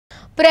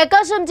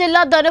ప్రకాశం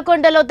జిల్లా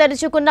దొనకొండలో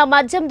తెరుచుకున్న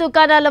మద్యం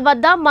దుకాణాల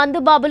వద్ద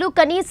మందుబాబులు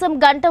కనీసం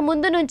గంట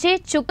ముందు నుంచి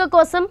చుక్క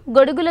కోసం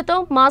గొడుగులతో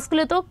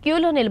మాస్కులతో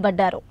క్యూలో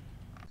నిలబడ్డారు.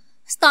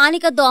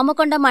 స్థానిక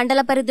దోమకొండ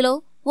మండల పరిధిలో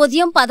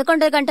ఉదయం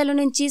 11 గంటల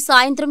నుంచి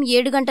సాయంత్రం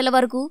 7 గంటల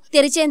వరకు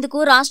తెరిచేందుకు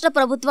రాష్ట్ర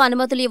ప్రభుత్వ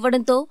అనుమతులు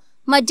ఇవ్వడంతో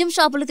మద్యం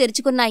షాపులు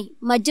తెరుచుకున్నాయి.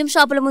 మద్యం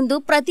షాపుల ముందు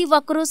ప్రతి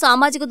ఒక్కరూ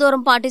సామాజిక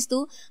దూరం పాటిస్తూ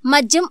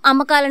మద్యం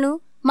అమ్మకాలను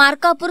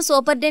మార్కాపూర్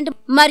సూపరింటెండెంట్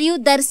మరియు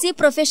దర్శి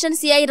ప్రొఫెషన్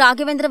సిఐ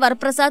రాఘవేంద్ర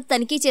వరప్రసాద్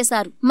తనిఖీ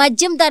చేశారు.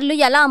 మద్యం ధరలు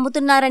ఎలా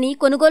అమ్ముతున్నారని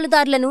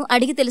కొనుగోలుదారులను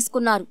అడిగి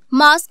తెలుసుకున్నారు.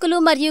 మాస్కులు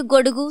మరియు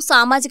గొడుగు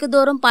సామాజిక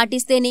దూరం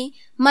పాటిస్తేనే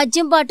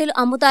మద్యం బాటిల్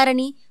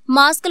అమ్ముతారని,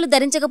 మాస్కులు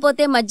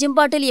ధరించకపోతే మద్యం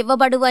బాటిల్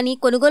ఇవ్వబడు అని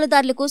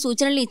కొనుగోలుదారులకు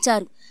సూచనలు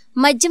ఇచ్చారు.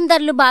 మద్యం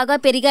ధరలు బాగా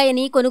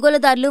పెరిగాయని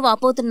కొనుగోలుదారులు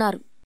వాపోతున్నారు.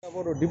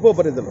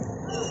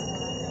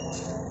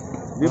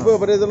 డిపో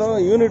పరిధిలో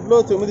యూనిట్లో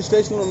 9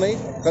 స్టేషన్లు ఉన్నాయి.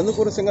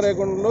 కందుకూరు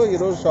సింగరాయకొండలో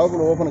ఈరోజు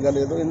షాపులు ఓపెన్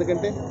కాలేదు,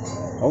 ఎందుకంటే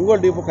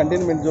ఒంగోలు డిపో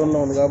కంటైన్మెంట్ జోన్లో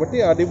ఉంది కాబట్టి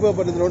ఆ డిపో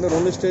పరిధిలో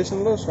 2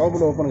 స్టేషన్లో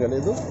షాపులు ఓపెన్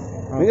కాలేదు.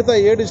 మిగతా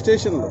 7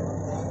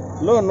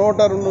 స్టేషన్లలో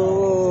 102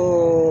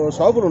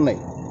 షాపులు ఉన్నాయి.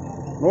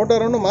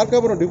 102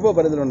 మార్కాపురం డిపో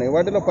పరిధిలో ఉన్నాయి.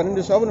 వాటిలో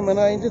 12 షాపులు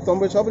మినహాయించి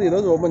 90 షాపులు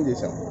ఈరోజు ఓపెన్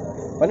చేశాం.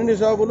 12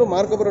 షాపులు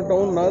మార్కాపురం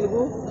టౌన్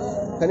 4,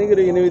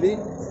 కనిగిరి 8,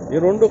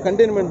 ఈ 2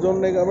 కంటైన్మెంట్ జోన్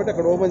ఉన్నాయి కాబట్టి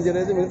అక్కడ ఓపెన్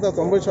చేయలేదు. మిగతా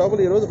 90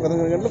 షాపులు ఈరోజు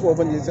 11 గంటలకు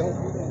ఓపెన్ చేశాం.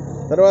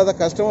 తర్వాత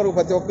కస్టమర్కు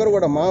ప్రతి ఒక్కరు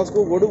కూడా మాస్క్,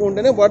 గొడుగు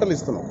ఉంటేనే బాటిల్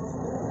ఇస్తున్నాం.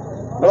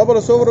 లోపల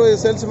సూపర్వైజర్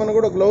సేల్స్ మెన్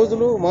కూడా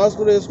గ్లౌజులు,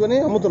 మాస్కులు వేసుకొని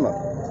అమ్ముతున్నారు.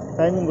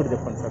 టైమింగ్ కూడా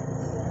చెప్పండి సార్.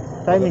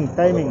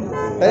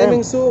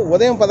 టైమింగ్స్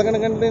ఉదయం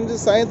 11 గంటల నుంచి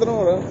సాయంత్రం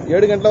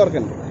 7 గంటల వరకు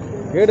అండి.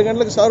 7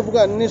 గంటలకు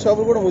షార్ప్గా అన్ని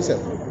షాపులు కూడా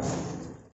మూసారు.